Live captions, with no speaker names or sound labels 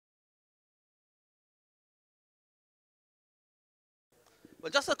Well,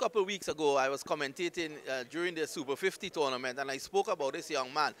 just a couple of weeks ago, I was commentating during the Super 50 tournament, and I spoke about this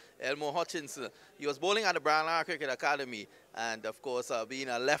young man, Elmore Hutchinson. He was bowling at the Brandon Cricket Academy, and of course, being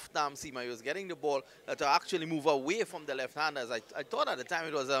a left-arm seamer, he was getting the ball to actually move away from the left-handers. I thought at the time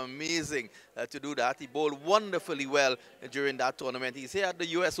it was amazing to do that. He bowled wonderfully well during that tournament. He's here at the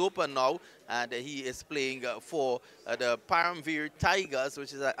US Open now, and he is playing for the Paramveer Tigers,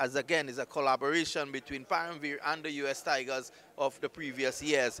 which is, again, is a collaboration between Paramveer and the US Tigers of the previous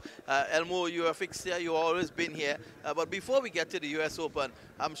years. Elmore, you're a fixture, you've always been here. But before we get to the US Open,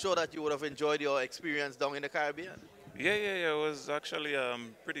 I'm sure that you would have enjoyed your experience down in the Caribbean. Yeah. It was actually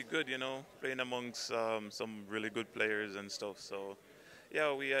pretty good, you know, playing amongst some really good players and stuff. So,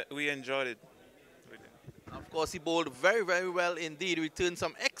 yeah, we enjoyed it. Of course, he bowled very, very well indeed, returned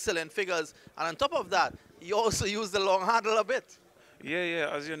some excellent figures. And on top of that, he also used the long handle a bit.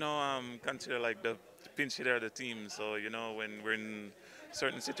 Yeah. As you know, I'm considered like the pinch hitter of the team. So, you know, when we're in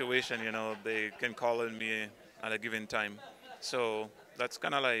certain situation, you know, they can call on me at a given time. So that's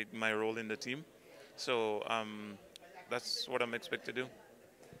kind of like my role in the team. So that's what I'm expected to do.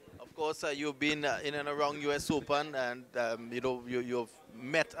 Of course, you've been in and around US Open, and you know you've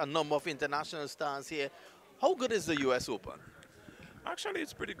met a number of international stars here. How good is the US Open? Actually,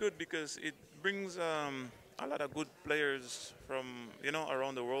 it's pretty good because it brings a lot of good players from, you know,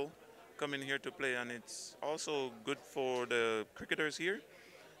 around the world coming here to play, and it's also good for the cricketers here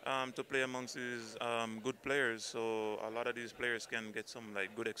to play amongst these good players. So a lot of these players can get some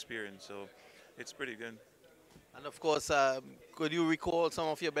like good experience. So it's pretty good. And of course, could you recall some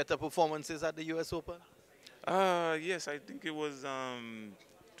of your better performances at the US Open? Yes, I think it was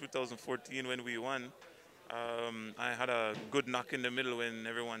 2014 when we won. I had a good knock in the middle when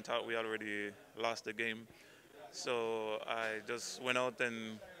everyone thought we already lost the game. So I just went out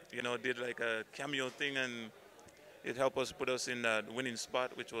and, you know, did like a cameo thing, and it helped us put us in that winning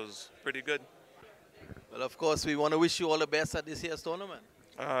spot, which was pretty good. Well, of course, we want to wish you all the best at this year's tournament.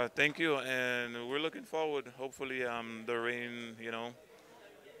 Thank you, and we're looking forward. Hopefully the rain, you know,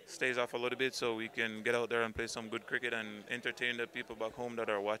 stays off a little bit so we can get out there and play some good cricket and entertain the people back home that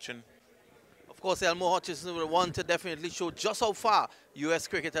are watching. Of course, Elmore Hutchinson will want to definitely show just how far U.S.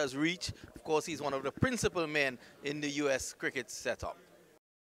 cricket has reached. Of course, he's one of the principal men in the U.S. cricket setup.